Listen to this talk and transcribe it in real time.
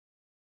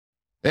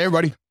Hey,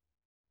 everybody.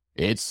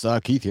 It's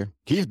Keith here.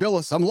 Keith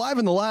Billis. I'm live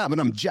in the lab and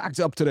I'm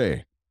jacked up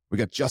today. We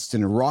got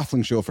Justin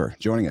Rothlingshofer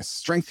joining us,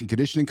 strength and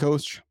conditioning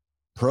coach,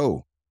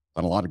 pro.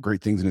 Done a lot of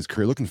great things in his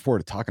career. Looking forward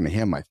to talking to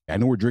him. I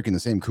know we're drinking the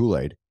same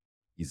Kool-Aid.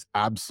 He's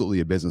absolutely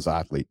a business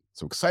athlete.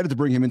 So excited to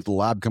bring him into the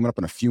lab coming up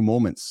in a few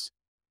moments.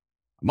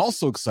 I'm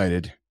also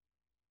excited.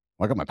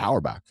 I got my power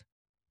back.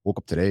 Woke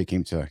up today,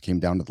 came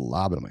down to the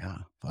lab, and I'm like,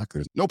 fuck,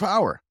 there's no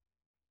power.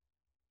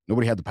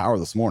 Nobody had the power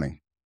this morning.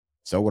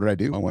 So what did I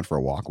do? I went for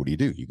a walk. What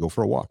do? You go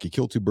for a walk. You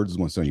kill two birds with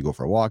one stone. You go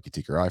for a walk. You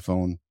take your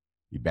iPhone.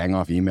 You bang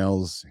off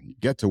emails. And you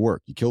get to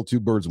work. You kill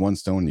two birds with one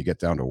stone. And you get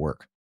down to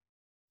work.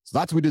 So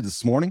that's what we did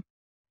this morning.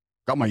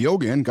 Got my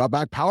yoga in. Got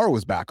back. Power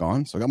was back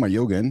on. So I got my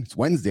yoga in. It's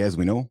Wednesday, as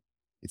we know.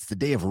 It's the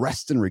day of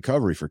rest and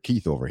recovery for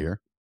Keith over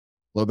here.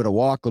 A little bit of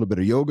walk, a little bit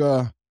of yoga, a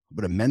little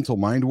bit of mental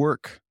mind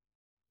work.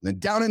 And then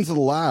down into the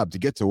lab to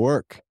get to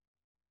work.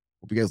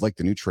 Hope you guys like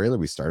the new trailer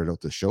we started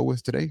out the show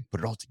with today. Put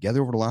it all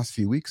together over the last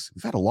few weeks.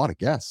 We've had a lot of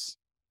guests.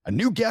 A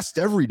new guest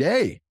every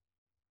day.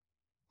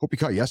 Hope you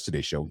caught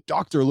yesterday's show.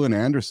 Dr. Lynn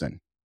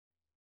Anderson.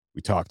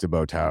 We talked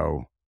about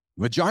how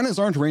vaginas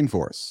aren't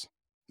rainforests.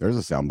 There's a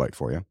soundbite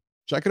for you.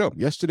 Check it out.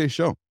 Yesterday's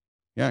show.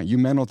 Yeah, you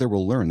men out there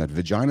will learn that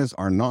vaginas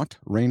are not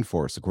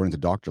rainforests, according to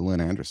Dr. Lynn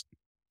Anderson.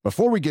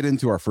 Before we get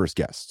into our first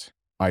guest,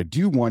 I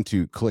do want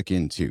to click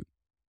into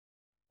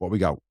what we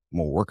got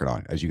more working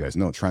on. As you guys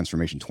know,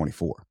 Transformation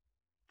 24.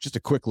 Just a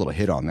quick little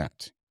hit on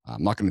that.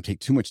 I'm not going to take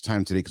too much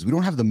time today because we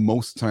don't have the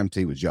most time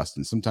today with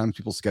Justin. Sometimes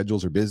people's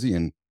schedules are busy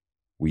and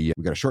we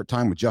got a short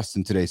time with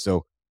Justin today.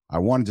 So I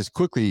want to just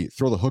quickly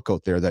throw the hook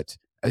out there that,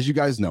 as you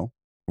guys know,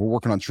 we're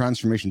working on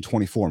Transformation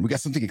 24. And we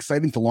got something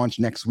exciting to launch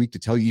next week to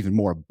tell you even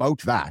more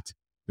about that.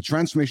 The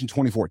Transformation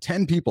 24,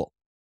 10 people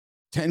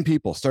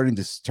starting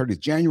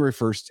January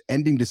 1st,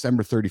 ending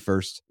December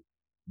 31st,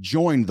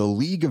 join the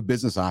League of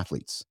Business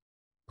Athletes,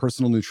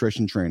 personal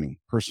nutrition training,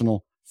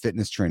 personal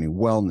fitness training,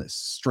 wellness,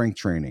 strength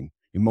training,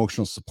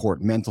 emotional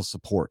support, mental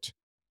support.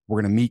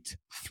 We're going to meet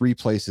 3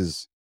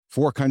 places,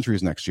 4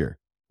 countries next year.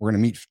 We're going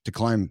to meet to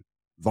climb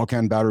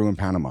Volcan Bauru in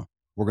Panama.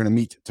 We're going to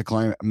meet to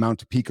climb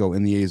Mount Pico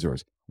in the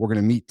Azores. We're going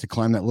to meet to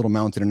climb that little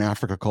mountain in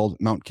Africa called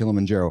Mount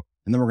Kilimanjaro.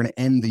 And then we're going to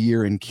end the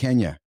year in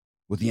Kenya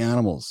with the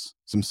animals,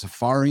 some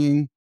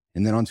safaring,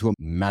 and then onto a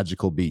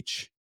magical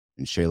beach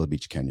in Shela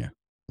Beach, Kenya,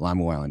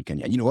 Lamu Island,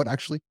 Kenya. And you know what,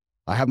 actually?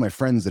 I have my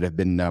friends that have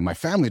been my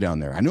family down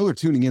there. I know they're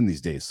tuning in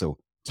these days. So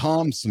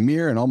Tom,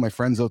 Samir, and all my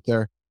friends out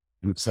there,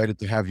 I'm excited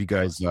to have you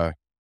guys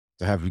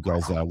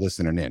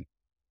listening in.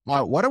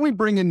 Why don't we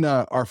bring in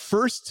our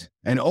first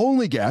and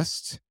only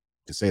guest?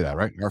 To say that,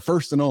 right? Our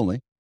first and only.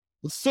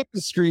 Let's flip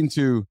the screen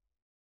to.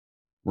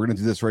 We're going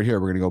to do this right here.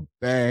 We're going to go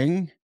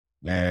bang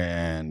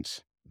and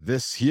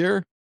this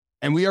here,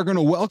 and we are going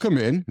to welcome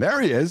in.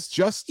 There he is,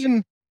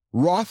 Justin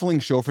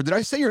Rothlingshofer. Did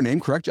I say your name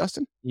correct,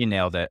 Justin? You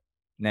nailed it.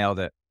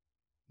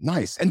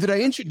 Nice. And did I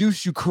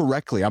introduce you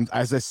correctly?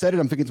 As I said it,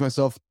 I'm thinking to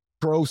myself,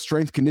 pro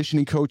strength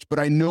conditioning coach, but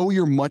I know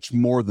you're much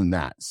more than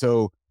that.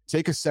 So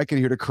take a second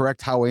here to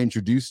correct how I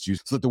introduced you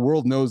so that the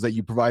world knows that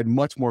you provide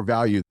much more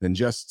value than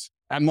just,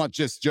 I'm not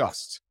just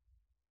Justin.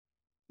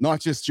 How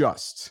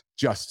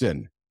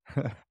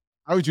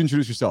would you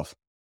introduce yourself?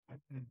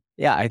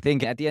 Yeah, I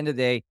think at the end of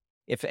the day,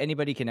 if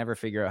anybody can ever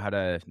figure out how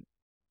to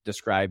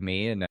describe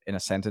me in a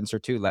sentence or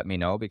two, let me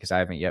know because I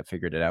haven't yet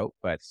figured it out.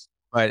 But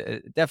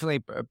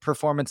definitely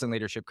performance and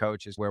leadership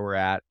coach is where we're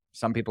at.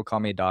 Some people call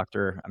me a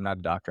doctor. I'm not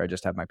a doctor. I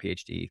just have my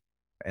PhD.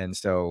 And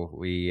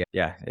so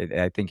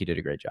I think you did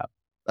a great job.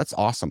 That's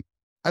awesome.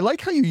 I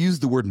like how you use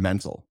the word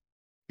mental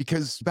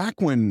because back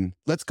when,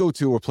 let's go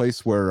to a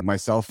place where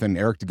myself and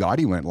Eric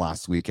DeGotti went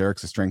last week.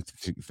 Eric's a strength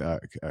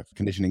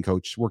conditioning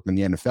coach working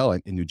in the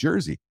NFL in New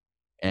Jersey.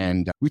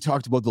 And we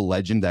talked about the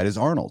legend that is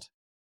Arnold.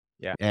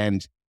 Yeah.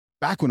 And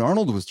back when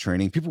Arnold was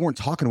training, people weren't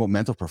talking about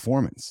mental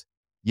performance.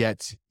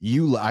 Yet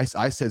I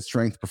said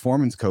strength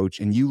performance coach,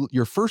 and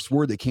your first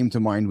word that came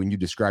to mind when you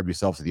described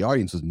yourself to the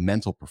audience was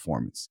mental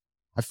performance.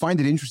 I find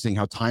it interesting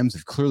how times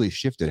have clearly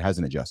shifted,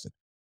 hasn't it, Justin?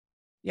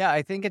 Yeah,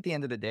 I think at the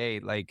end of the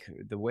day, like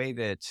the way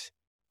that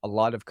a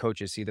lot of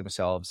coaches see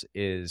themselves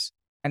is,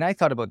 and I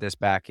thought about this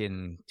back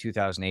in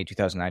 2008,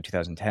 2009,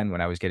 2010,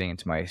 when I was getting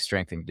into my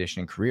strength and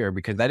conditioning career,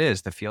 because that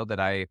is the field that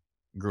I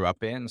grew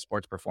up in,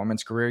 sports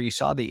performance career. You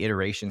saw the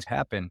iterations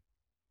happen.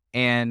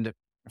 And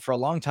for a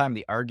long time,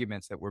 the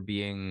arguments that were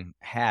being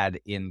had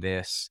in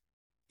this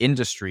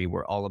industry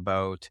were all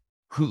about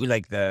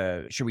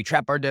should we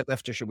trap our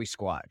deadlift or should we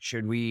squat?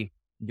 Should we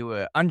do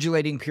a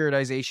undulating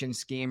periodization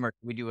scheme or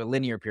we do a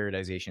linear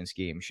periodization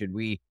scheme?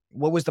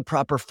 What was the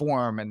proper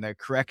form and the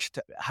correct,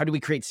 how do we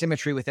create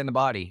symmetry within the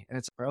body? And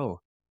it's, bro,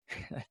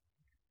 at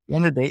the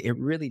end of the day, it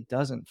really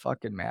doesn't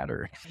fucking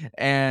matter.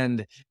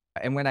 And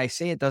when I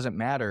say it doesn't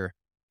matter,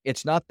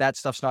 it's not that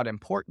stuff's not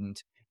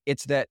important.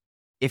 It's that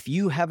if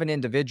you have an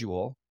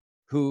individual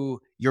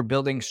who you're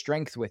building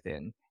strength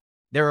within,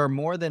 there are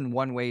more than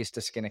one ways to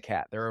skin a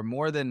cat. There are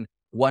more than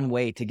one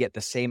way to get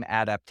the same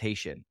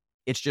adaptation.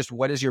 It's just,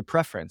 what is your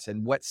preference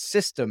and what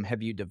system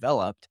have you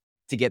developed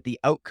to get the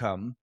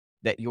outcome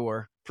that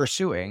you're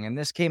pursuing? And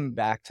this came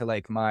back to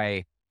like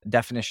my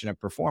definition of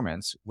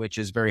performance, which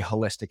is very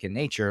holistic in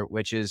nature,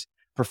 which is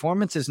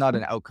performance is not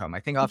an outcome. I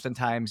think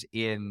oftentimes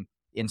in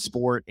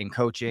sport, in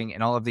coaching,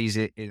 in all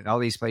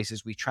these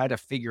places, we try to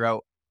figure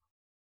out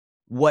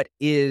what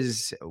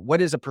is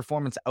a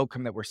performance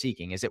outcome that we're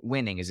seeking. Is it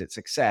winning? Is it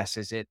success?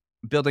 Is it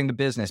building the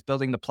business,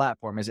 building the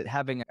platform? Is it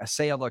having a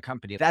sale of a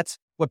company? That's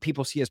what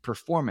people see as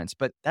performance,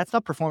 but that's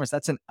not performance.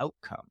 That's an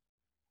outcome,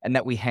 and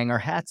that we hang our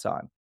hats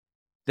on.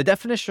 The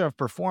definition of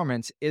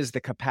performance is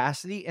the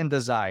capacity and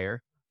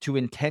desire to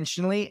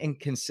intentionally and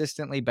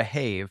consistently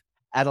behave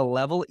at a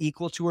level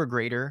equal to or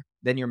greater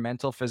than your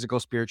mental, physical,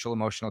 spiritual,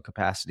 emotional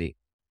capacity.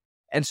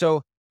 And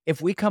so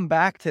if we come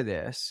back to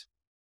this,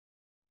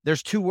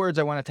 there's two words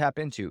I want to tap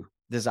into: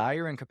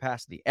 desire and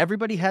capacity.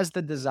 Everybody has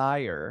the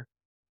desire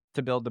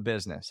to build the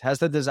business, has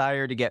the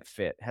desire to get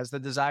fit, has the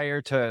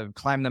desire to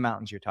climb the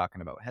mountains you're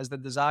talking about, has the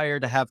desire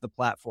to have the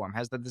platform,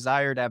 has the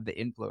desire to have the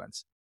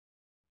influence.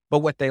 But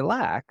what they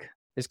lack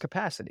is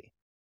capacity.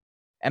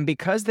 And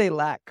because they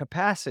lack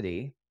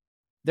capacity,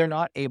 they're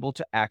not able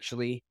to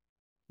actually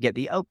get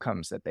the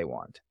outcomes that they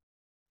want.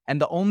 And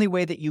the only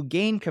way that you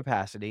gain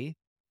capacity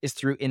is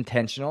through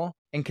intentional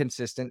and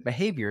consistent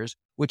behaviors,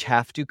 which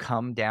have to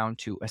come down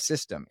to a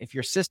system. If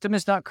your system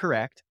is not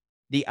correct,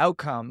 the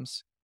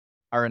outcomes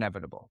are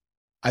inevitable.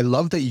 I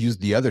love that you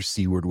used the other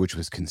C word, which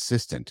was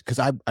consistent, because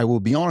I will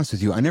be honest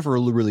with you, I never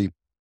looked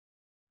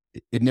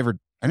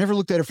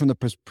at it from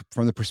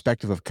the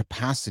perspective of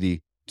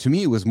capacity. To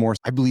me, it was more,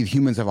 I believe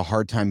humans have a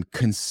hard time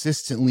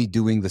consistently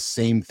doing the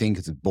same thing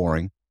because it's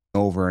boring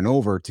over and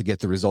over to get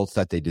the results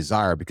that they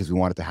desire because we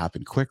want it to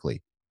happen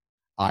quickly.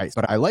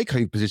 But I like how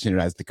you position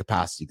it as the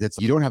capacity.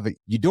 You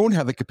don't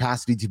have the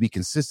capacity to be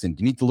consistent.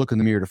 You need to look in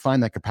the mirror to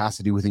find that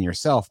capacity within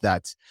yourself,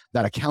 that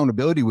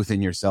accountability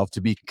within yourself.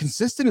 To be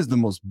consistent is the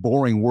most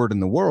boring word in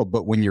the world,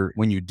 but when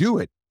you do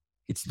it,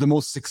 it's the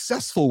most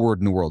successful word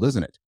in the world,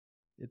 isn't it?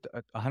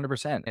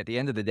 100%. At the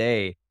end of the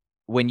day,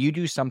 when you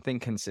do something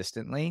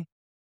consistently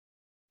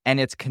and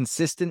it's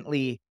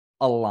consistently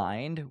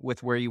aligned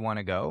with where you want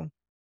to go,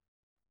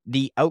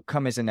 the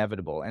outcome is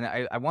inevitable. And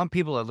I want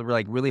people to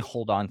really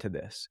hold on to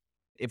this.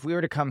 If we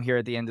were to come here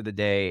at the end of the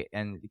day,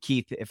 and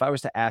Keith, if I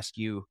was to ask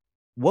you,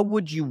 what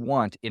would you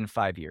want in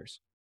 5 years?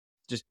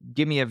 Just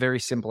give me a very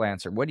simple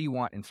answer. What do you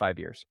want in 5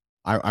 years?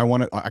 I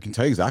can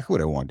tell you exactly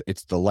what I want.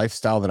 It's the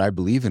lifestyle that I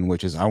believe in,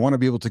 which is I want to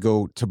be able to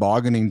go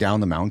tobogganing down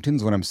the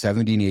mountains when I'm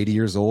 70 and 80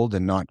 years old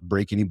and not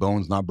break any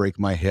bones, not break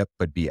my hip,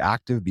 but be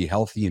active, be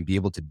healthy, and be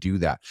able to do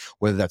that,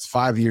 whether that's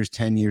 5 years,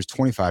 10 years,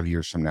 25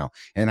 years from now.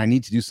 And I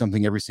need to do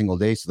something every single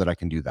day so that I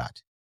can do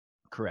that.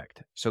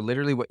 Correct. So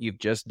literally what you've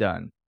just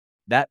done,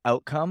 that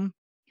outcome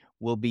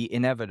will be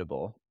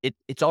inevitable.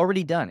 It's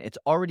already done. It's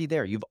already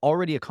there. You've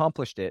already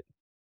accomplished it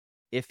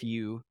if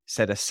you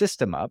set a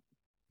system up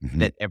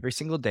that every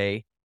single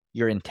day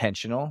you're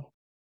intentional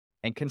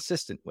and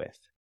consistent with.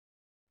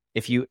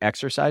 If you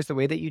exercise the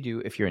way that you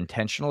do, if you're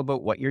intentional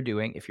about what you're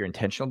doing, if you're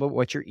intentional about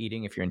what you're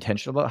eating, if you're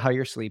intentional about how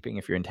you're sleeping,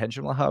 if you're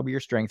intentional about how you're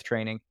strength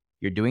training,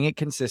 you're doing it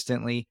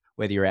consistently,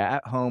 whether you're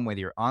at home, whether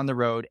you're on the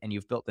road, and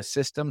you've built the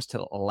systems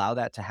to allow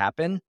that to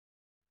happen,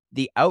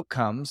 the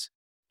outcomes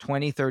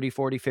 20, 30,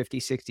 40, 50,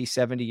 60,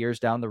 70 years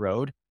down the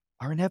road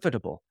are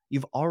inevitable.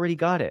 You've already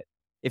got it.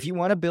 If you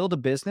want to build a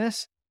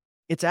business,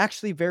 it's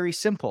actually very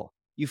simple.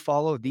 You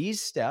follow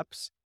these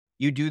steps,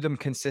 you do them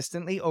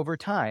consistently over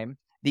time,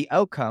 the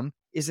outcome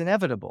is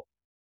inevitable.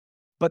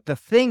 But the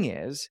thing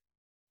is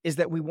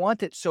that we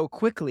want it so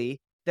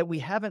quickly that we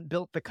haven't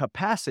built the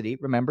capacity.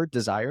 Remember,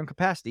 desire and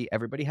capacity.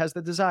 Everybody has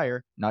the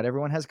desire. Not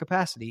everyone has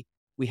capacity.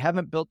 We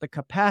haven't built the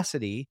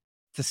capacity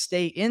to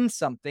stay in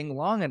something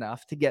long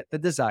enough to get the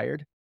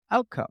desired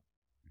outcome.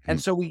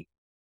 And so we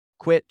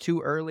quit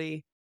too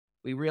early.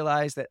 We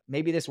realized that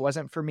maybe this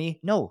wasn't for me.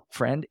 No,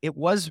 friend, it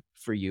was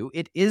for you.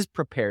 It is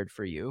prepared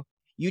for you.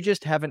 You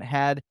just haven't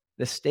had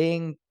the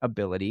staying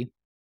ability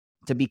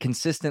to be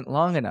consistent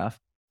long enough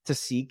to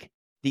seek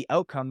the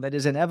outcome that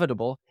is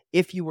inevitable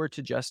if you were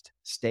to just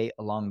stay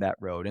along that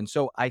road. And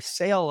so I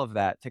say all of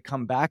that to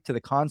come back to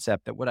the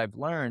concept that what I've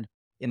learned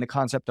in the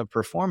concept of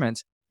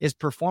performance is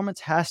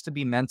performance has to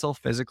be mental,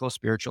 physical,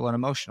 spiritual, and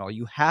emotional.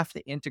 You have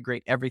to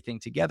integrate everything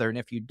together. And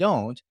if you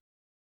don't,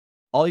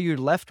 all you're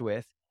left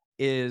with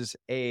is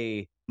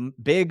a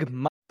big,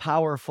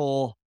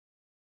 powerful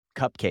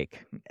cupcake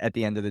at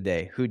the end of the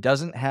day, who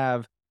doesn't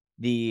have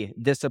the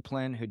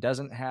discipline, who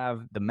doesn't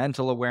have the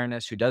mental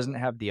awareness, who doesn't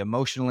have the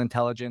emotional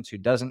intelligence, who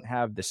doesn't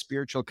have the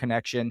spiritual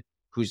connection,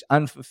 who's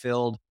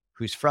unfulfilled,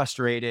 who's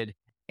frustrated,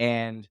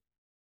 and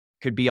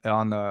could be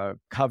on the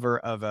cover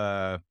of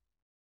a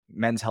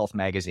Men's Health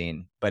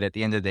magazine. But at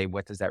the end of the day,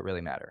 what does that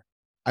really matter?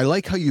 I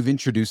like how you've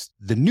introduced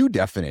the new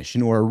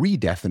definition or a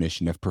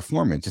redefinition of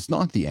performance. It's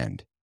not the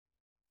end.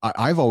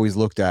 I've always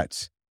looked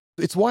at,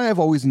 it's why I've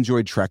always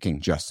enjoyed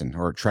trekking, Justin,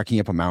 or trekking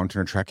up a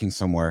mountain or trekking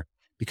somewhere,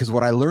 because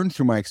what I learned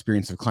through my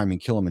experience of climbing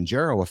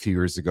Kilimanjaro a few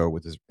years ago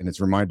with this, and it's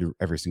reminded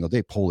every single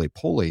day, pole,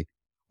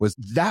 was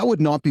that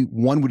would not be,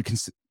 one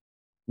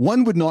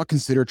would not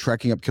consider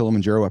trekking up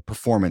Kilimanjaro a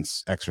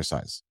performance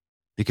exercise,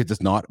 because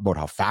it's not about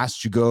how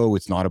fast you go.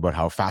 It's not about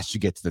how fast you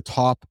get to the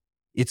top.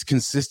 It's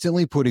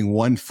consistently putting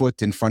one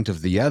foot in front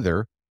of the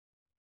other,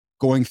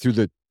 going through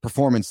the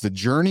performance, the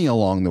journey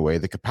along the way,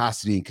 the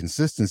capacity and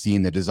consistency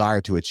and the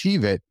desire to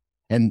achieve it.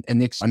 And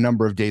a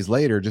number of days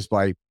later, just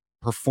by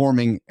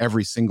performing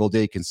every single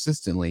day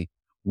consistently,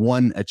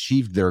 one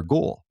achieved their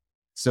goal.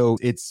 So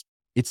it's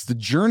the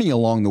journey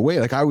along the way.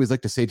 Like I always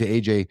like to say to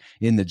AJ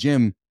in the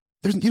gym,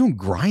 you don't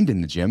grind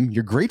in the gym.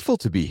 You're grateful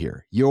to be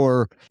here.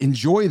 You're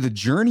enjoy the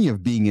journey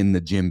of being in the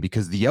gym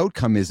because the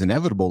outcome is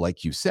inevitable,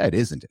 like you said,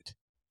 isn't it?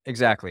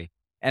 Exactly.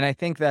 And I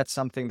think that's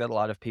something that a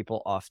lot of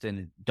people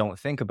often don't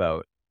think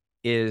about,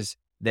 is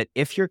that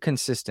if you're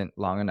consistent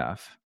long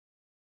enough,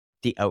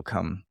 the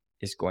outcome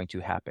is going to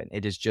happen.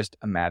 It is just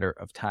a matter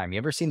of time. You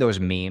ever seen those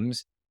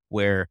memes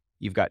where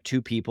you've got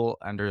two people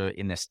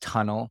in this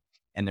tunnel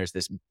and there's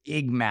this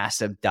big,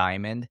 massive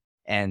diamond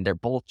and they're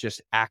both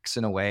just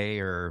axing away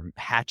or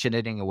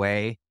hatcheting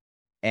away.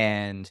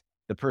 And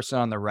the person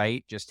on the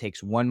right just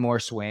takes one more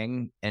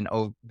swing and,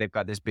 oh, they've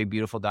got this big,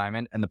 beautiful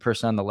diamond. And the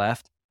person on the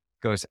left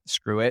goes,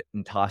 screw it,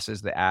 and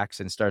tosses the axe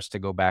and starts to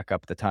go back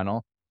up the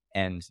tunnel.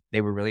 And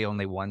they were really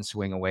only one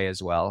swing away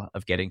as well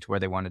of getting to where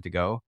they wanted to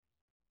go.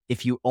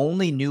 If you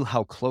only knew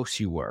how close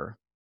you were,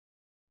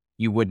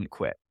 you wouldn't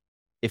quit.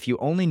 If you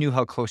only knew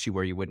how close you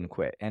were, you wouldn't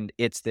quit. And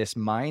it's this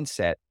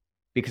mindset,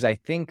 because I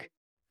think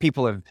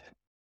people have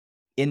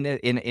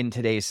in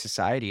today's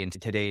society, in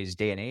today's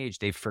day and age,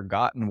 they've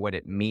forgotten what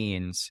it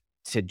means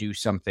to do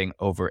something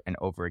over and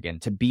over again,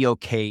 to be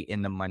okay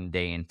in the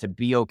mundane, to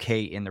be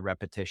okay in the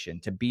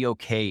repetition, to be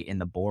okay in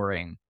the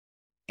boring.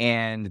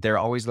 And they're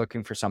always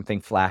looking for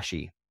something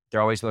flashy. They're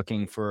always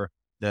looking for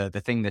the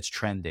thing that's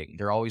trending.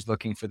 They're always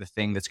looking for the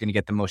thing that's going to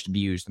get the most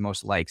views, the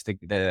most likes,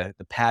 the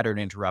pattern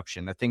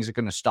interruption, the things that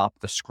are going to stop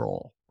the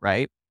scroll,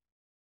 right?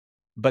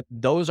 But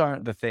those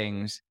aren't the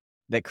things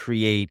that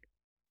create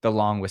the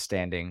long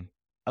withstanding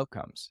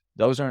outcomes.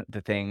 Those aren't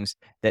the things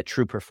that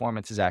true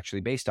performance is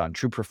actually based on.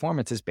 True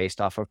performance is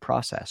based off of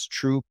process.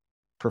 True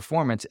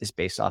performance is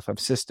based off of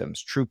systems.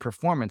 True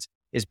performance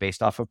is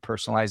based off of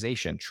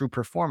personalization. True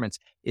performance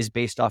is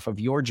based off of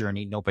your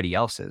journey, nobody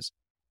else's.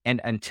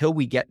 And until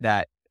we get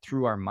that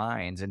through our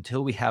minds,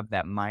 until we have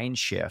that mind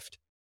shift,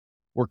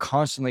 we're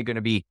constantly going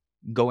to be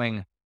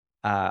going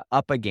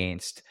up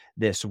against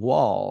this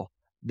wall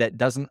that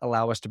doesn't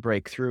allow us to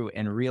break through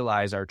and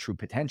realize our true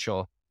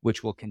potential,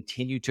 which will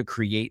continue to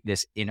create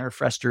this inner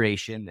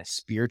frustration, this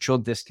spiritual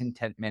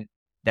discontentment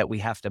that we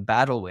have to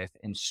battle with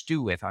and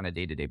stew with on a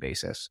day-to-day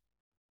basis.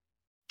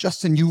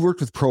 Justin, you worked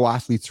with pro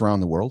athletes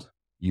around the world.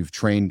 You've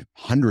trained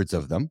hundreds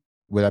of them.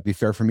 Would that be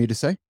fair for me to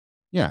say?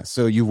 Yeah.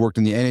 So you've worked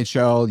in the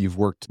NHL, you've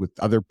worked with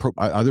other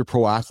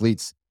pro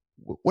athletes.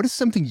 What is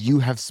something you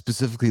have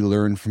specifically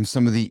learned from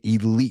some of the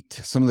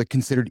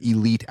considered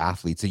elite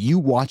athletes that you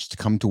watched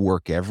come to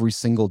work every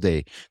single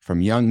day,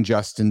 from young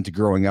Justin to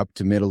growing up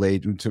to middle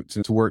age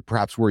to work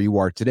perhaps where you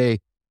are today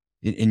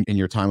in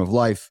your time of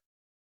life?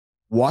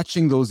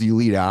 Watching those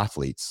elite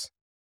athletes,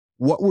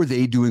 what were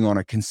they doing on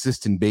a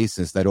consistent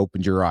basis that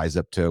opened your eyes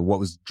up to what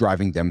was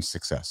driving them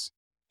success?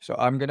 So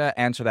I'm going to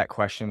answer that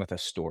question with a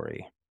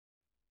story.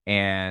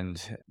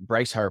 And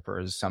Bryce Harper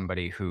is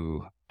somebody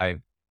who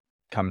I've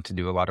come to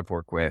do a lot of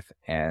work with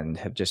and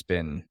have just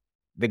been,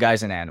 the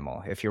guy's an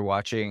animal. If you're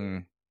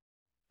watching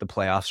the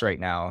playoffs right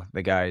now,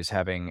 the guy's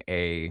having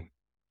a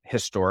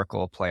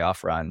historical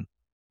playoff run,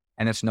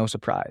 and it's no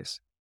surprise.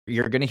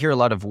 You're going to hear a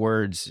lot of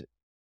words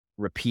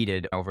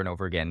repeated over and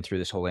over again through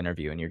this whole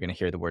interview, and you're going to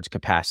hear the words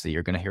capacity,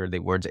 you're going to hear the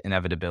words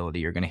inevitability,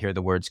 you're going to hear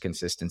the words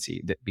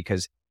consistency,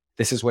 because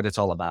this is what it's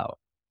all about.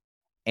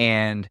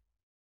 And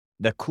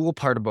the cool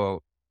part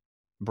about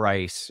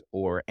Bryce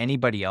or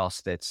anybody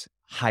else that's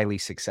highly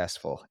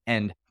successful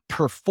and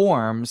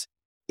performs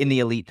in the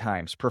elite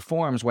times,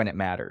 performs when it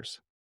matters.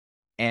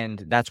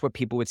 And that's what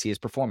people would see as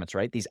performance,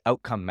 right? These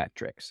outcome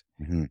metrics.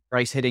 Mm-hmm.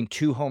 Bryce hitting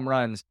 2 home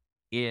runs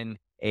in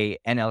a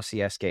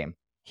NLCS game,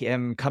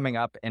 him coming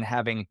up and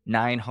having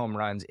 9 home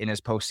runs in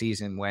his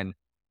postseason when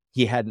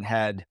he hadn't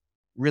had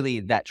really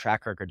that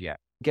track record yet.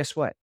 Guess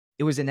what?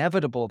 It was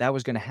inevitable that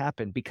was going to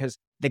happen because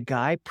the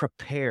guy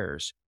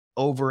prepares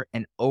over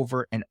and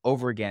over and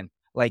over again,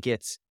 like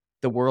it's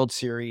the World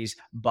Series,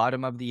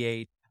 bottom of the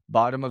 8th,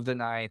 bottom of the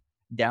 9th,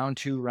 down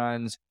 2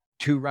 runs,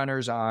 2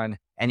 runners on,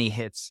 and he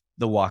hits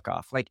the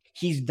walk-off. Like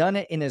he's done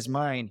it in his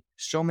mind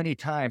so many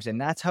times, and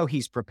that's how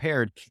he's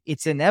prepared.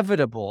 It's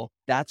inevitable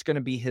that's going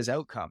to be his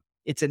outcome.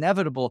 It's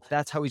inevitable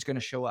that's how he's going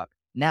to show up.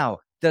 Now,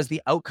 does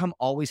the outcome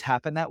always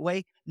happen that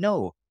way?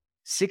 No.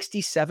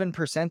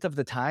 67% of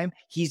the time,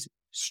 he's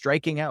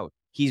striking out.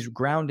 He's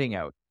grounding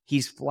out.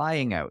 He's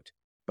flying out.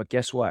 But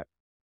guess what?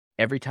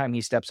 Every time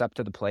he steps up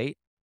to the plate,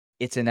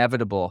 it's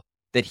inevitable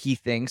that he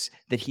thinks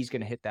that he's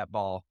going to hit that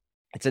ball.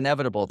 It's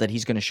inevitable that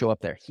he's going to show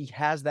up there. He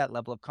has that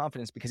level of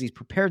confidence because he's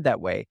prepared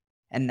that way.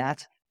 And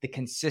that's the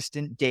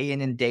consistent day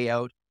in and day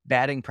out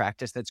batting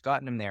practice that's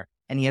gotten him there.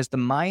 And he has the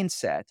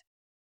mindset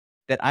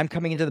that I'm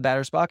coming into the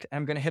batter's box and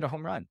I'm going to hit a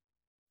home run.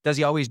 Does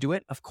he always do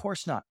it? Of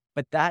course not.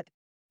 But that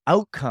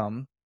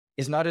outcome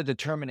is not a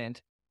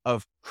determinant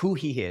of who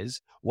he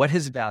is, what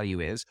his value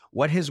is,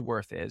 what his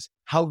worth is,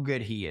 how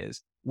good he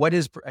is. What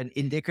is an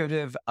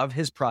indicative of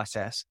his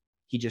process?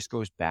 He just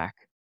goes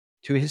back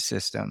to his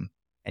system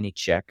and he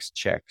checks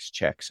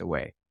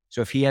away.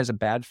 So if he has a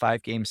bad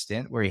 5-game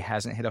stint where he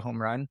hasn't hit a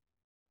home run,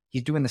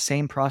 he's doing the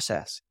same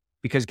process.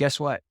 Because guess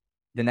what?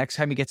 The next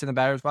time he gets in the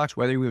batter's box,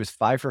 whether he was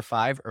 5 for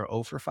 5 or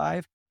 0 for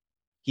 5,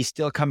 he's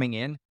still coming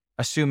in,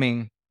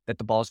 assuming that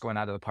the ball's going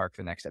out of the park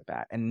the next at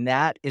bat. And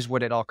that is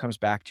what it all comes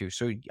back to.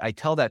 So I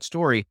tell that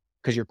story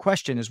because your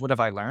question is, what have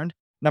I learned?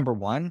 Number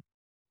one,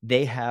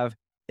 they have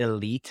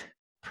elite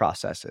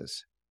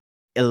processes.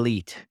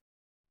 Elite.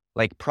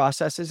 Like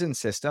processes and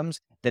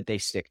systems that they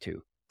stick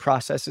to.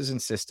 Processes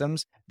and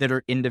systems that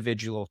are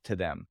individual to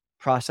them.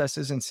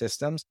 Processes and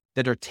systems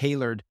that are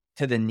tailored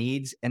to the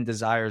needs and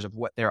desires of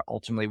what they're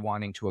ultimately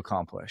wanting to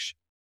accomplish.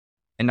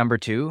 And number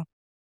two,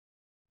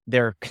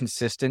 they're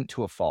consistent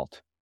to a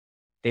fault.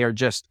 They are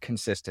just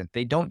consistent.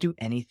 They don't do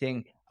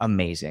anything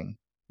amazing.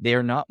 They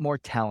are not more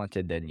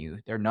talented than you.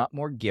 They're not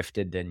more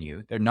gifted than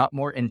you. They're not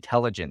more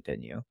intelligent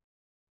than you.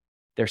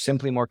 They're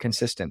simply more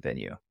consistent than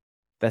you.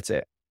 That's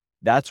it.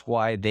 That's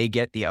why they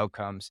get the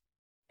outcomes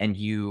and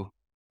you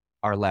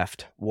are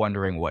left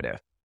wondering what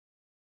if.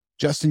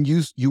 Justin,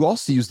 you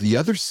also use the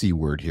other C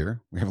word here.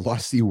 We have a lot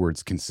of C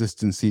words: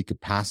 consistency,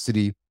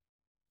 capacity.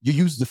 You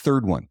use the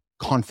third one,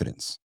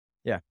 confidence.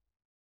 Yeah.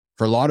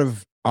 For a lot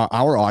of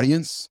our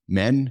audience,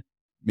 men,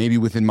 maybe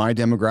within my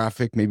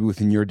demographic, maybe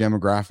within your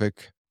demographic,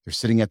 they're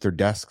sitting at their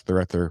desk,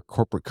 they're at their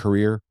corporate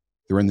career,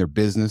 they're in their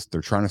business, they're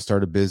trying to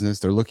start a business,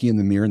 they're looking in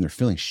the mirror and they're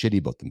feeling shitty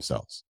about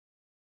themselves.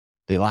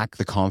 They lack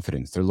the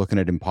confidence. They're looking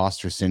at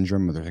imposter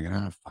syndrome. They're thinking,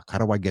 fuck, how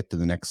do I get to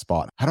the next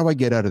spot? How do I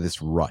get out of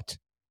this rut?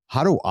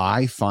 How do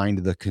I find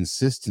the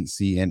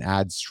consistency and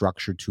add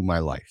structure to my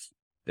life?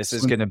 This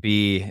is going to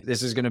be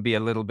a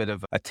little bit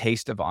of a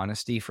taste of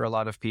honesty for a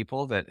lot of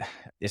people that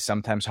is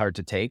sometimes hard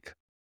to take.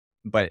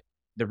 But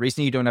the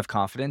reason you don't have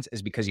confidence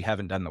is because you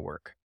haven't done the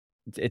work.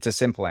 It's a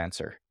simple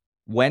answer.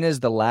 When is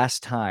the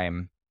last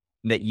time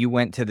that you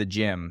went to the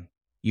gym,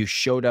 you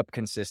showed up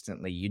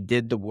consistently, you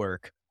did the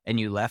work, and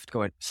you left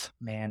going,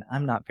 man,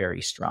 I'm not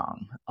very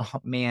strong. Oh,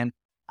 man,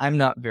 I'm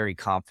not very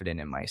confident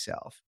in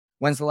myself.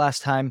 When's the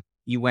last time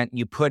you went,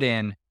 you put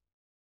in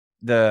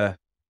the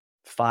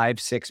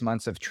 5-6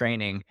 months of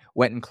training,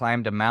 went and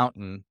climbed a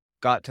mountain,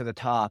 got to the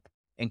top,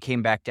 and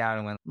came back down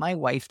and went, my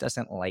wife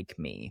doesn't like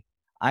me.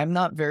 I'm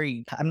not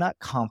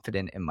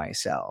confident in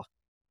myself.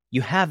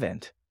 You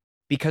haven't,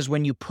 because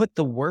when you put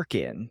the work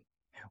in,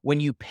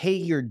 when you pay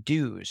your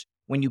dues,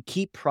 when you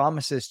keep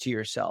promises to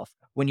yourself,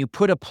 when you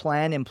put a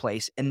plan in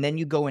place and then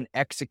you go and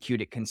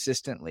execute it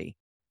consistently,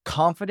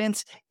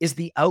 confidence is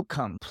the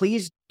outcome.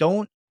 Please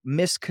don't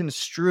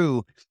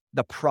misconstrue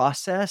the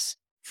process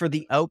for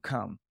the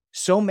outcome.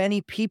 So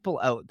many people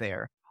out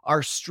there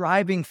are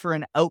striving for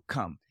an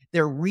outcome.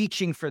 They're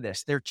reaching for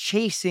this. They're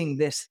chasing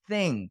this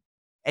thing.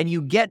 And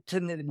you get to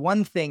the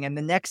one thing and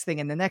the next thing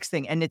and the next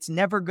thing, and it's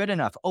never good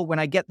enough. Oh, when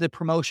I get the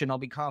promotion, I'll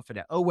be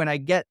confident. Oh, when I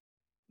get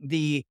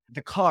the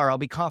car, I'll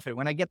be confident.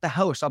 When I get the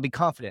house, I'll be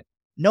confident.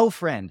 No,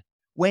 friend.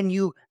 When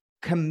you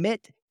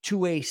commit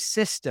to a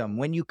system,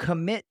 when you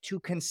commit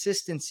to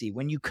consistency,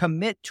 when you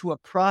commit to a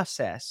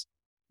process,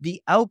 the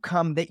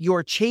outcome that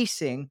you're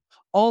chasing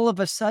all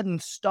of a sudden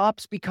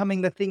stops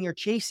becoming the thing you're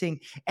chasing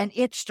and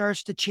it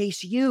starts to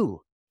chase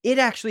you. It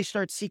actually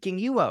starts seeking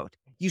you out.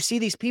 You see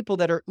these people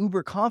that are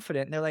uber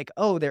confident and they're like,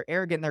 oh, they're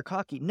arrogant and they're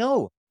cocky.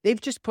 No, they've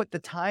just put the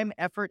time,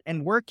 effort,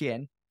 and work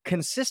in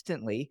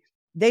consistently.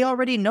 They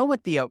already know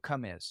what the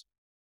outcome is.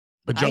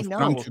 But Justin,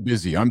 I'm too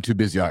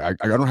busy. I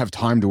don't have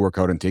time to work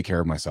out and take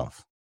care of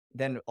myself.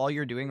 Then all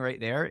you're doing right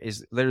there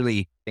is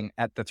literally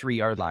at the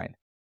 3-yard line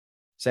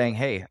saying,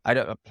 hey, I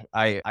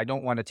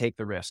don't want to take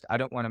the risk. I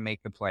don't want to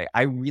make the play.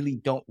 I really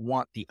don't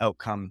want the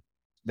outcome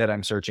that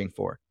I'm searching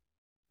for.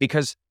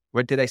 Because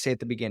what did I say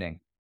at the beginning?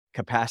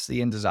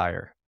 Capacity and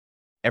desire.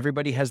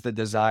 Everybody has the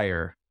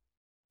desire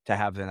to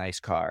have the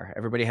nice car.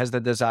 Everybody has the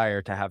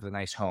desire to have the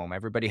nice home.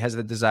 Everybody has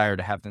the desire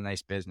to have the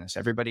nice business.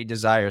 Everybody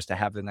desires to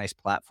have the nice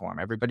platform.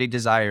 Everybody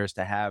desires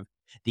to have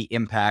the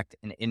impact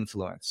and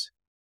influence.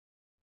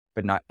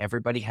 But not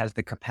everybody has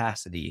the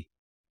capacity,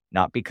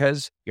 not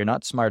because you're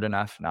not smart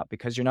enough, not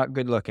because you're not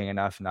good looking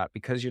enough, not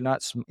because you're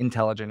not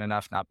intelligent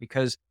enough, not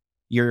because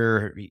you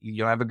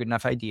don't have a good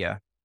enough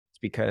idea. It's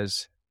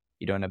because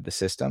you don't have the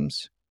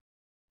systems,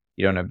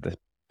 you don't have the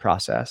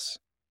process,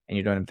 and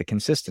you don't have the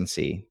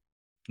consistency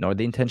nor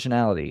the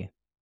intentionality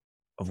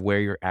of where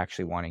you're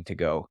actually wanting to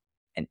go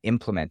and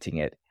implementing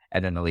it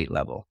at an elite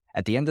level.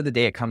 At the end of the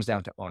day, it comes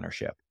down to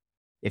ownership.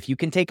 If you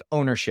can take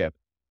ownership,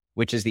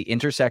 which is the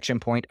intersection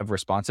point of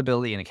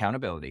responsibility and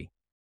accountability,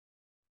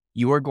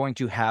 you are going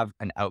to have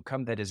an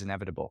outcome that is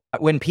inevitable.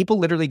 When people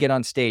literally get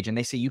on stage and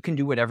they say, you can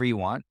do whatever you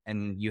want,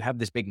 and you have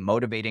this big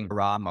motivating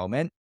raw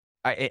moment,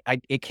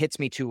 it hits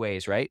me two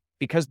ways, right?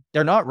 Because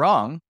they're not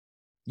wrong.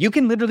 You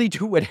can literally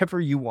do whatever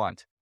you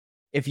want.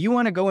 If you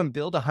want to go and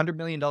build $100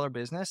 million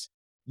business,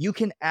 you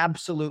can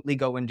absolutely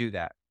go and do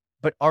that.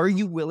 But are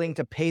you willing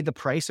to pay the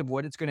price of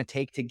what it's going to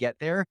take to get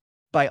there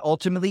by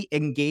ultimately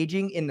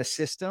engaging in the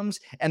systems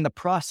and the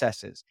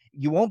processes?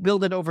 You won't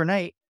build it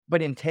overnight,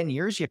 but in 10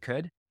 years you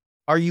could.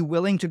 Are you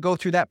willing to go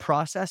through that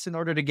process in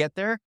order to get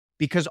there?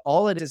 Because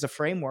all it is a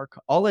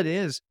framework. All it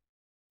is,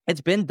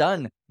 it's been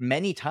done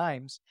many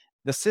times.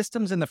 The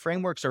systems and the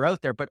frameworks are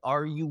out there, but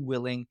are you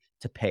willing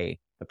to pay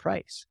the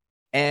price?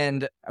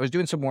 And I was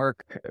doing some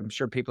work. I'm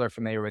sure people are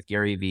familiar with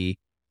Gary Vee.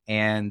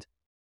 And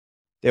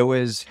there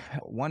was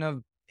one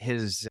of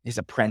his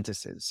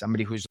apprentices,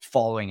 somebody who's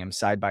following him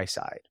side by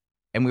side.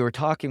 And we were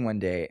talking one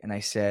day and I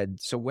said,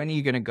 so when are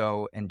you going to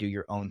go and do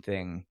your own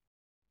thing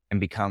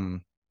and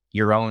become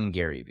your own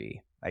Gary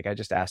Vee? Like, I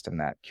just asked him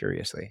that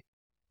curiously.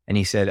 And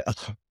he said,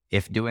 "Ugh,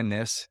 if doing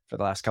this for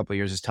the last couple of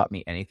years has taught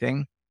me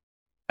anything,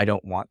 I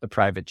don't want the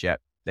private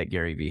jet that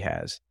Gary Vee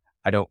has.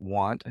 I don't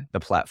want the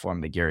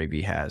platform that Gary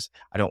Vee has.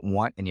 I don't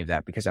want any of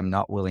that because I'm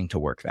not willing to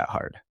work that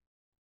hard."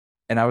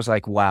 And I was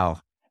like, wow,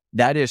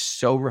 that is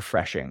so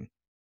refreshing.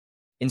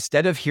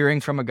 Instead of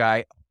hearing from a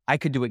guy, I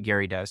could do what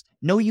Gary does.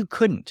 No, you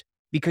couldn't,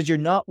 because you're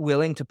not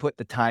willing to put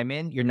the time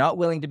in. You're not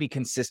willing to be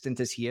consistent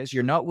as he is.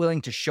 You're not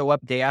willing to show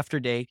up day after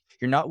day.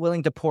 You're not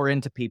willing to pour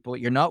into people.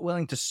 You're not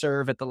willing to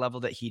serve at the level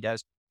that he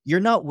does. You're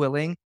not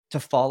willing to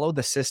follow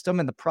the system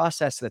and the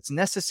process that's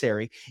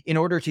necessary in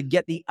order to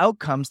get the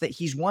outcomes that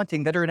he's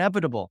wanting that are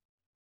inevitable.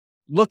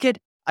 Look at,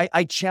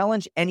 I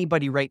challenge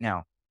anybody right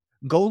now.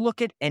 Go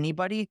look at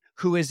anybody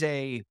who is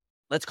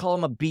let's call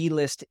him a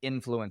B-list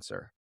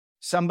influencer,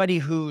 somebody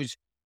who's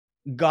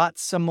got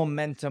some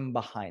momentum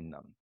behind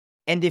them.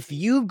 And if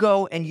you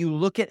go and you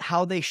look at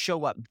how they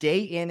show up day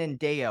in and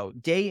day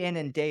out, day in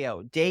and day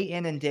out, day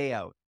in and day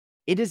out,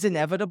 it is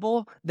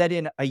inevitable that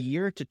in a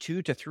year to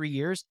 2 to 3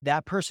 years,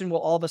 that person will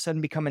all of a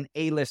sudden become an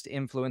A-list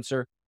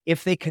influencer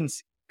if they can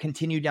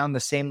continue down the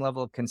same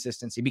level of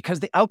consistency,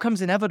 because the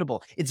outcome's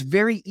inevitable. It's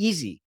very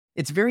easy.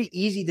 It's very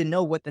easy to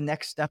know what the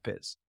next step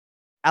is.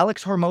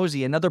 Alex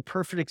Hormozy, another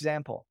perfect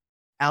example.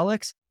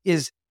 Alex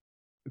is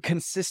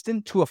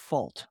consistent to a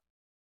fault.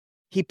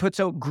 He puts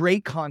out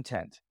great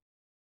content.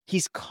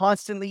 He's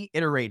constantly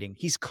iterating.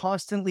 He's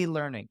constantly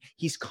learning.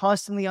 He's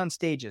constantly on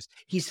stages.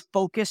 He's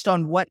focused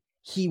on what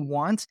he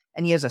wants,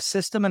 and he has a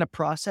system and a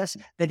process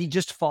that he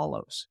just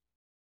follows.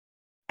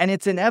 And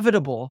it's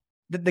inevitable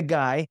that the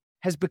guy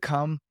has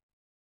become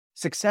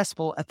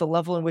successful at the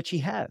level in which he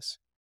has.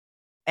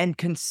 And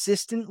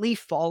consistently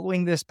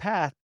following this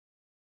path,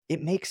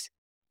 it makes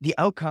the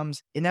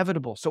outcomes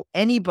inevitable. So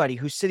anybody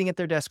who's sitting at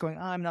their desk going,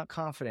 oh, I'm not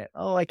confident.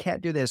 Oh, I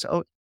can't do this.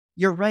 Oh,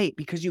 you're right,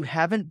 because you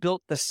haven't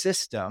built the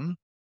system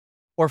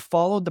or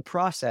followed the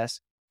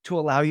process to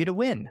allow you to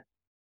win.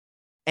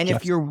 And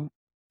Yes.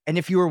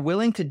 if you were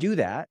willing to do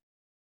that,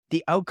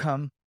 the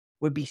outcome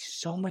would be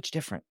so much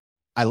different.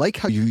 I like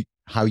how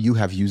you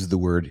have used the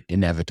word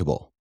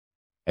inevitable.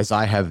 As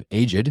I have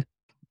aged,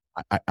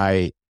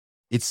 I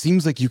it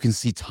seems like you can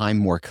see time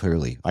more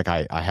clearly. Like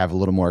I have a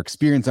little more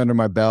experience under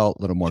my belt,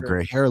 a little more Sure.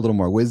 gray hair, a little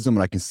more wisdom,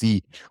 and I can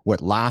see what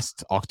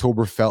last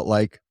October felt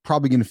like,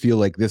 probably going to feel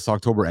like this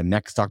October and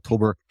next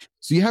October.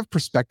 So you have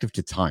perspective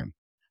to time.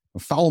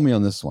 Follow me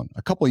on this one.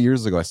 A couple of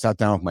years ago, I sat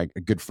down with my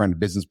good friend,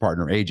 business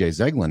partner, AJ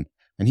Zeglin,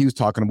 and he was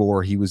talking about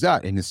where he was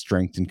at in his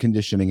strength and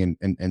conditioning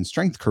and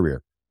strength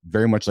career,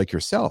 very much like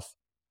yourself.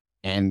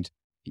 And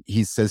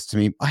he says to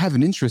me, I have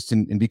an interest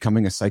in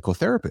becoming a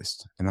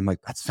psychotherapist. And I'm like,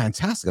 that's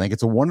fantastic. Like,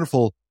 it's a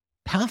wonderful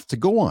path to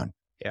go on.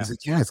 Yeah. He's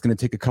like, yeah, it's going to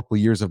take a couple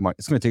of years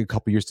it's going to take a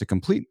couple of years to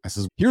complete. I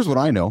says, here's what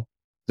I know.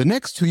 The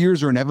next 2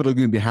 years are inevitably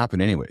going to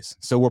happen anyways.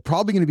 So we're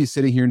probably going to be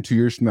sitting here in 2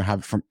 years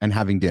and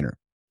having dinner.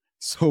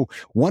 So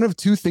one of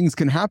two things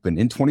can happen.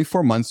 In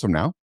 24 months from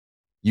now,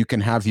 you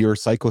can have your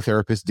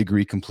psychotherapist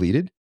degree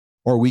completed,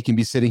 or we can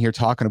be sitting here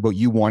talking about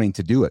you wanting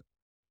to do it.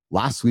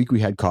 Last week we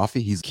had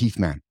coffee. He's Keith,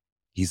 man.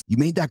 You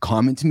made that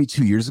comment to me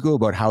 2 years ago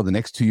about how the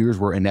next 2 years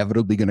were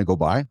inevitably going to go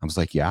by. I was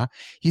like, yeah.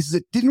 He says,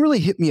 it didn't really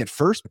hit me at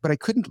first, but I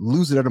couldn't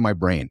lose it out of my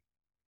brain.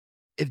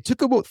 It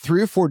took about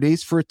 3 or 4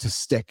 days for it to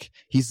stick.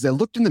 He says, I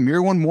looked in the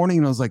mirror one morning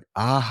and I was like,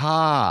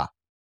 aha.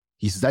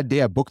 He says, that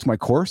day I booked my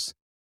course.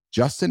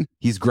 Justin,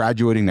 he's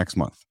graduating next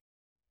month.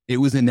 It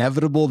was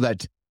inevitable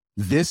that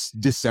this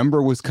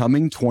December was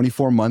coming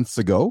 24 months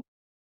ago,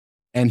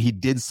 and he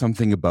did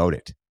something about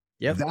it.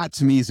 Yep. That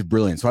to me is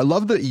brilliant. So I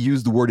love that you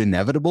used the word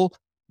inevitable.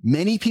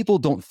 Many people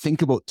don't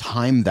think about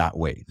time that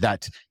way,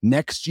 that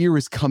next year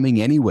is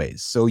coming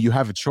anyways. So you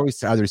have a choice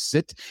to either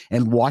sit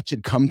and watch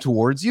it come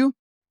towards you,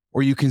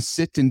 or you can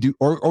sit and do,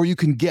 or you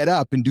can get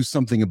up and do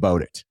something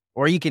about it.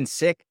 Or you can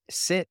sit,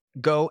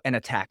 go and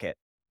attack it.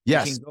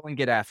 Yes. You can go and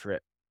get after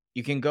it.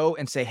 You can go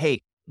and say,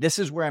 hey, this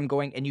is where I'm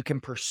going, and you can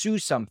pursue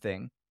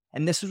something.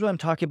 And this is what I'm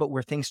talking about,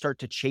 where things start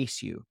to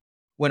chase you.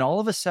 When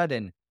all of a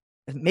sudden,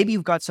 maybe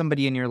you've got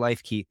somebody in your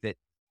life, Keith, that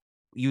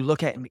you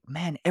look at, and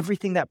man,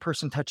 everything that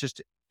person touches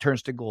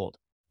turns to gold.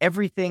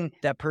 Everything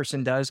that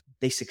person does,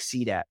 they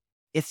succeed at.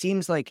 It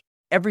seems like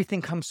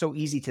everything comes so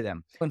easy to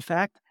them. In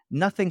fact,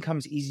 nothing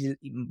comes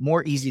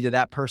more easy to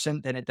that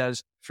person than it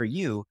does for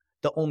you.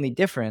 The only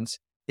difference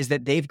is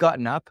that they've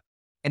gotten up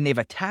and they've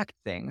attacked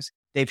things.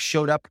 They've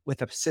showed up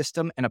with a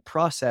system and a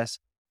process.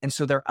 And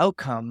so their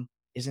outcome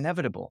is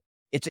inevitable.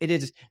 It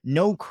is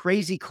no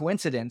crazy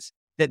coincidence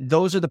that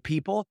those are the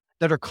people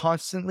that are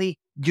constantly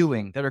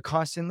doing, that are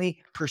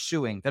constantly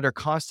pursuing, that are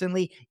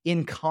constantly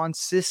in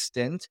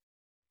consistent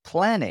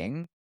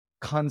planning,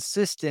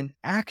 consistent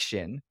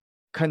action,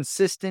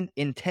 consistent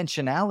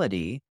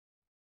intentionality,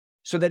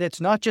 so that it's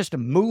not just a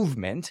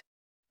movement,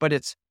 but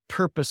it's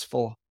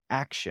purposeful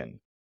action.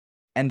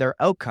 And their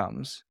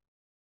outcomes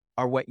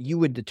are what you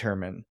would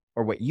determine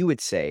or what you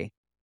would say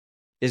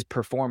is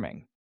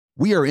performing.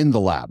 We are in the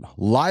lab,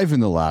 live in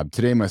the lab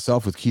today,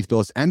 myself with Keith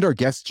Billis and our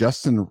guest,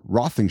 Justin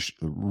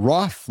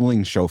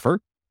Rothlingshofer.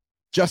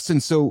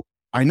 Justin, so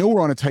I know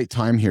we're on a tight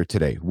time here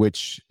today,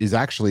 which is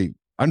actually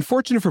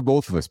unfortunate for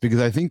both of us because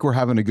I think we're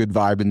having a good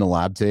vibe in the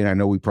lab today. And I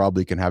know we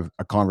probably can have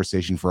a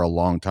conversation for a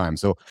long time.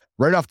 So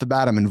right off the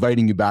bat, I'm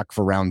inviting you back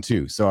for round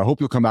two. So I hope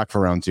you'll come back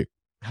for round two.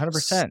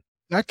 100%.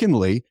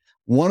 Secondly,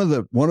 one of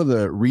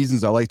the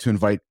reasons I like to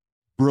invite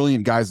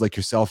brilliant guys like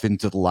yourself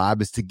into the lab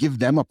is to give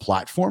them a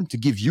platform, to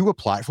give you a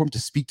platform to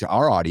speak to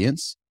our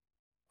audience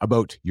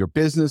about your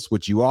business,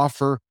 what you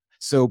offer.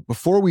 So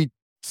before we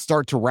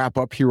start to wrap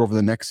up here over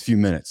the next few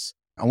minutes,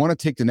 I want to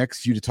take the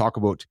next few to talk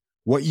about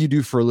what you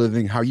do for a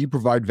living, how you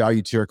provide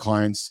value to your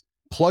clients,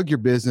 plug your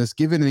business,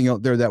 give anything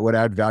out there that would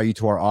add value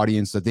to our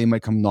audience that they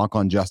might come knock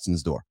on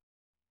Justin's door.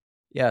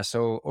 Yeah.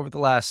 So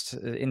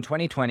in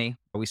 2020,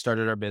 we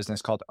started our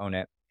business called Own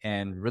It.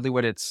 And really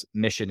what its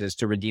mission is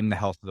to redeem the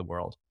health of the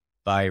world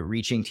by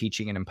reaching,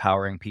 teaching, and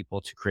empowering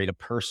people to create a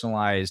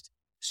personalized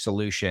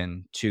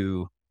solution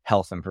to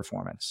health and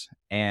performance.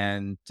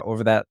 And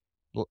over the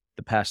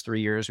past 3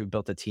 years, we've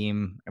built a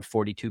team of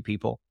 42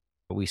 people.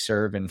 We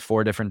serve in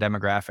 4 different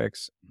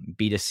demographics: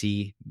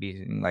 B2C,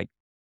 being like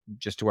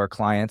just to our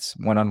clients,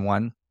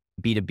 one-on-one;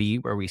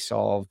 B2B, where we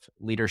solve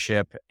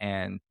leadership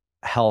and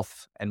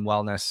health and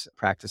wellness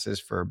practices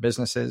for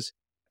businesses.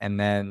 And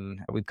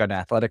then we've got an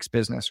athletics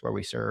business where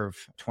we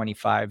serve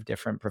 25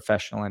 different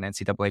professional and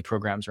NCAA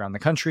programs around the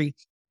country.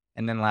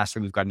 And then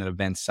lastly, we've got an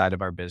events side of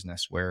our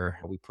business where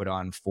we put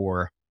on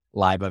 4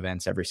 live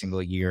events every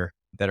single year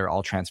that are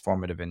all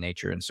transformative in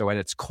nature. And so at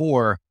its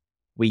core,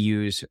 we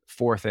use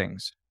 4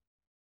 things: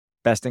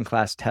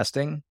 best-in-class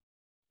testing,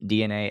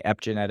 DNA,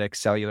 epigenetics,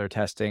 cellular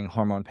testing,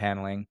 hormone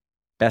paneling;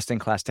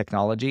 best-in-class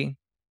technology,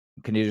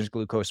 continuous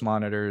glucose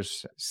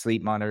monitors,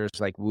 sleep monitors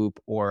like Whoop,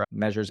 or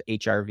measures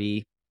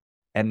HRV;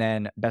 and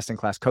then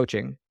best-in-class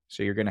coaching.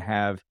 So you're going to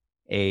have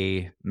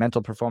a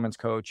mental performance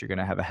coach, you're going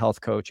to have a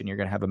health coach, and you're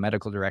going to have a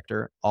medical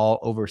director all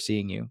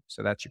overseeing you.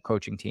 So that's your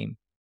coaching team.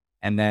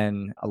 And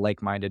then a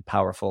like-minded,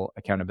 powerful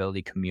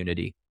accountability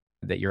community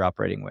that you're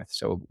operating with.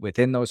 So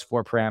within those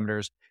 4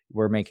 parameters,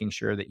 we're making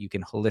sure that you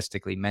can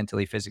holistically,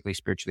 mentally, physically,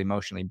 spiritually,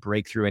 emotionally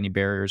break through any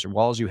barriers or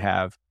walls you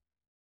have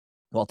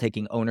while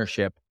taking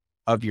ownership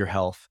of your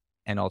health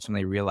and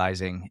ultimately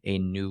realizing a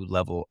new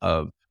level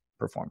of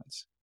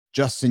performance.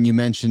 Justin, you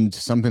mentioned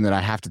something that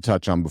I have to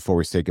touch on before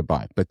we say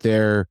goodbye, but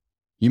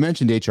you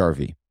mentioned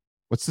HRV.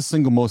 What's the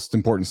single most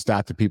important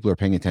stat that people are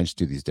paying attention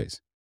to these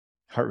days?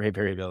 Heart rate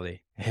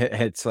variability.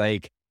 It's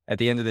like, at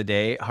the end of the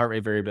day, heart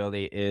rate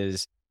variability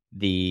is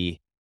the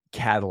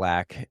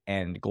Cadillac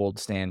and gold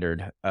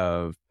standard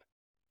of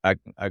a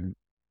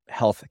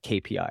health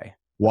KPI.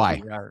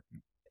 Why?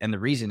 And the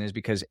reason is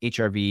because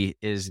HRV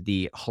is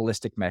the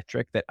holistic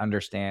metric that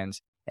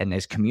understands and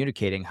is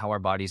communicating how our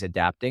body's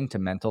adapting to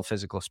mental,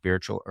 physical,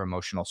 spiritual, or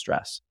emotional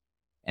stress.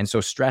 And so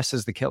stress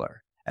is the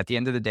killer. At the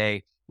end of the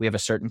day, we have a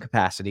certain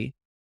capacity.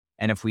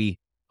 And if we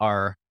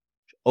are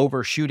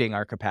overshooting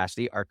our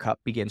capacity, our cup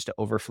begins to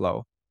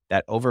overflow.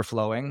 That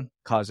overflowing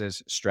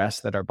causes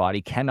stress that our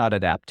body cannot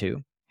adapt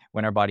to.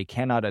 When our body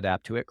cannot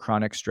adapt to it,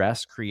 chronic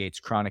stress creates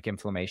chronic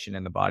inflammation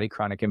in the body.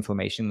 Chronic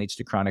inflammation leads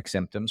to chronic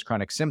symptoms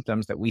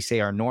that we say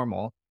are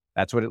normal.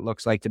 That's what it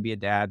looks like to be a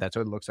dad. That's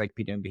what it looks like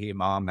to be a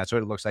mom. That's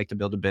what it looks like to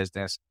build a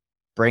business.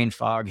 Brain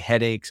fog,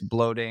 headaches,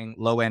 bloating,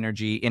 low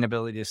energy,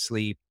 inability to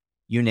sleep,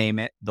 you name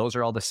it. Those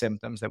are all the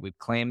symptoms that we've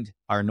claimed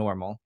are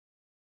normal.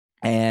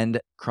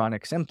 And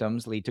chronic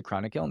symptoms lead to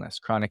chronic illness.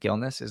 Chronic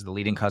illness is the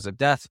leading cause of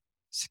death.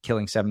 It's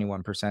killing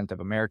 71% of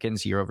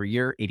Americans year over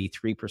year,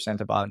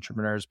 83% of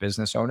entrepreneurs,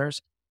 business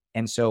owners.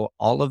 And so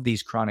all of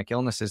these chronic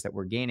illnesses that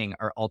we're gaining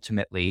are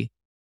ultimately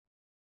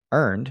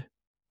earned.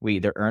 We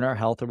either earn our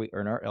health or we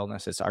earn our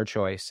illness. It's our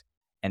choice.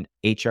 And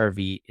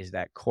HRV is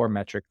that core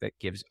metric that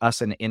gives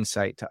us an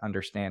insight to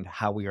understand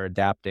how we are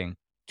adapting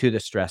to the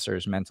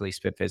stressors mentally,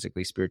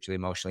 physically, spiritually,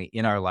 emotionally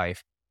in our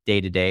life day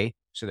to day,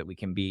 so that we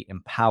can be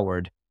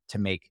empowered to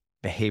make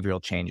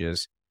behavioral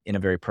changes in a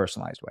very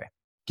personalized way.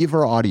 Give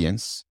our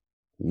audience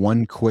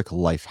one quick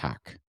life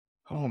hack.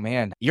 Oh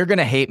man, you're going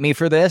to hate me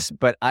for this,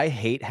 but I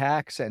hate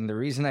hacks. And the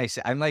reason I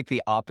say I'm like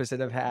the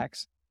opposite of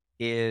hacks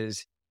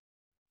is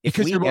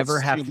because you're about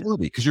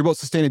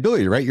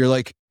sustainability, right? You're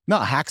like, no,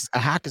 a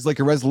hack is like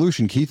a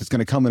resolution, Keith. It's going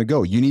to come and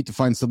go. You need to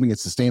find something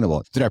that's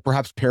sustainable. Did I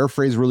perhaps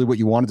paraphrase really what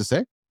you wanted to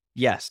say?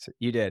 Yes,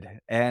 you did.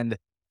 And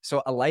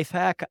so a life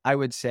hack, I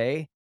would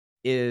say,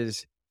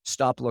 is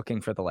stop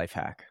looking for the life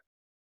hack.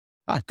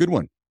 Good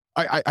one.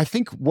 I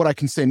think what I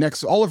can say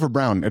next, Oliver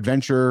Brown,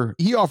 adventurer,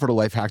 he offered a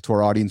life hack to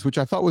our audience, which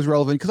I thought was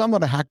relevant because I'm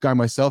not a hack guy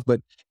myself, but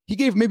he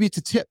gave maybe it's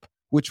a tip,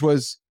 which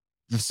was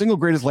the single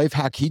greatest life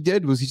hack he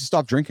did was he just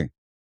stopped drinking.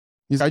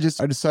 I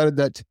decided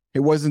that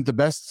it wasn't the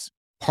best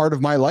part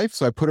of my life,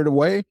 so I put it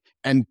away,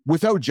 and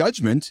without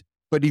judgment.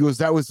 But he goes,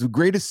 that was the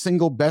greatest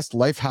single best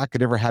life hack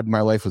I'd ever had in my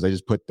life, was I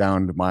just put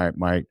down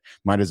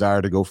my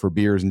desire to go for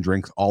beers and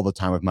drinks all the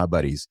time with my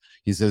buddies.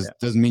 He says,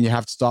 doesn't mean you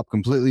have to stop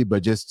completely,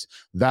 but just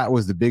that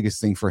was the biggest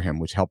thing for him,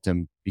 which helped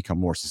him become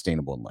more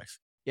sustainable in life.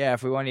 Yeah,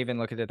 if we want to even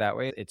look at it that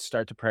way, it's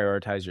start to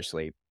prioritize your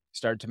sleep.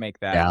 Start to make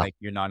that like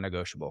your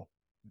non-negotiable.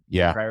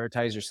 Yeah.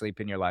 Prioritize your sleep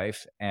in your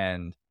life,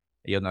 and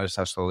you'll notice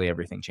how slowly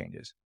everything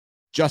changes.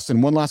 Justin,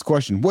 one last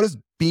question. What does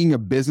being a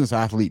business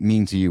athlete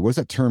mean to you? What does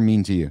that term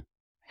mean to you?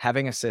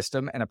 Having a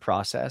system and a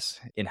process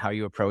in how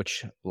you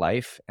approach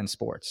life and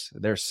sports.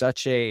 There's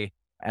such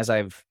as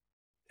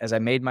I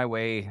made my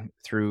way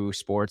through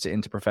sports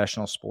into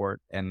professional sport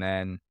and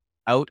then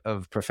out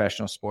of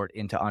professional sport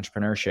into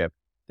entrepreneurship,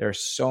 there's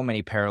so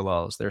many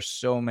parallels. There's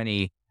so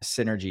many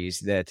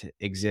synergies that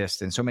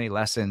exist and so many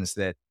lessons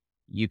that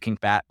you can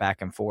bat back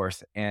and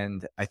forth.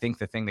 And I think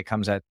the thing that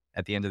comes at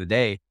the end of the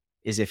day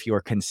is if you're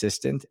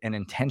consistent and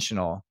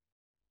intentional,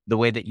 the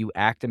way that you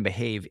act and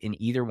behave in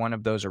either one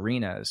of those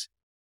arenas,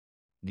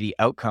 the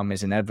outcome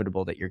is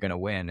inevitable that you're going to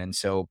win. And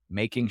so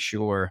making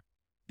sure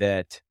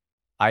that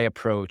I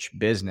approach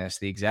business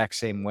the exact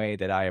same way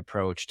that I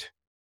approached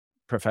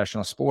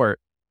professional sport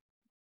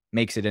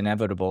makes it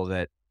inevitable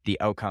that the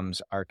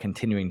outcomes are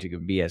continuing to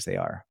be as they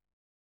are.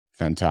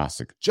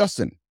 Fantastic.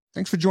 Justin,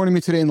 thanks for joining me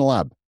today in the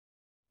lab.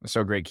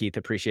 So great, Keith.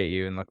 Appreciate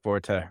you and look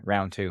forward to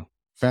round 2.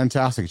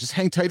 Fantastic. Just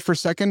hang tight for a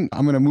second.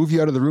 I'm going to move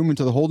you out of the room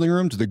into the holding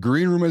room, to the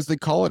green room as they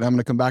call it. I'm going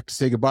to come back to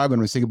say goodbye, but I'm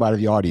going to say goodbye to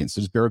the audience.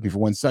 So just bear with me for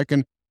 1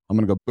 second. I'm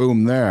going to go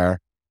boom there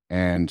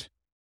and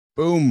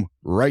boom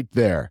right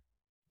there.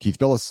 Keith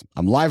Billis,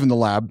 I'm live in the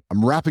lab.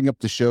 I'm wrapping up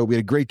the show. We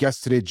had a great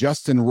guest today,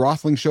 Justin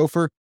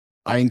Rothlingshofer.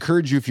 I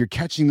encourage you, if you're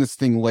catching this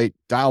thing late,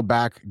 dial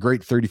back.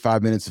 Great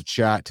 35 minutes of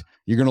chat.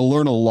 You're going to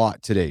learn a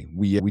lot today.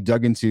 We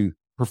dug into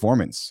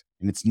performance,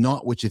 and it's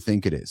not what you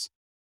think it is.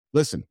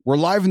 Listen, we're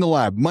live in the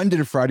lab Monday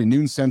to Friday,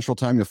 noon Central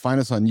Time. You'll find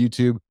us on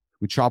YouTube.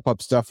 We chop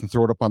up stuff and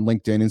throw it up on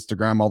LinkedIn,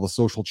 Instagram, all the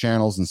social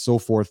channels and so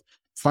forth.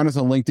 Find us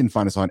on LinkedIn,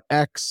 find us on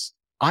X.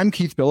 I'm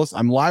Keith Billis.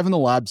 I'm live in the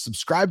lab.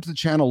 Subscribe to the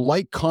channel,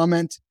 like,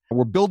 comment.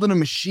 We're building a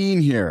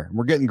machine here.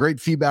 We're getting great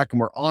feedback and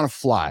we're on a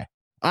fly.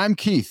 I'm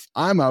Keith.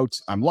 I'm out.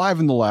 I'm live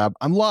in the lab.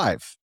 I'm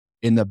live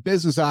in the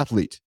Business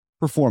Athlete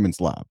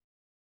Performance Lab.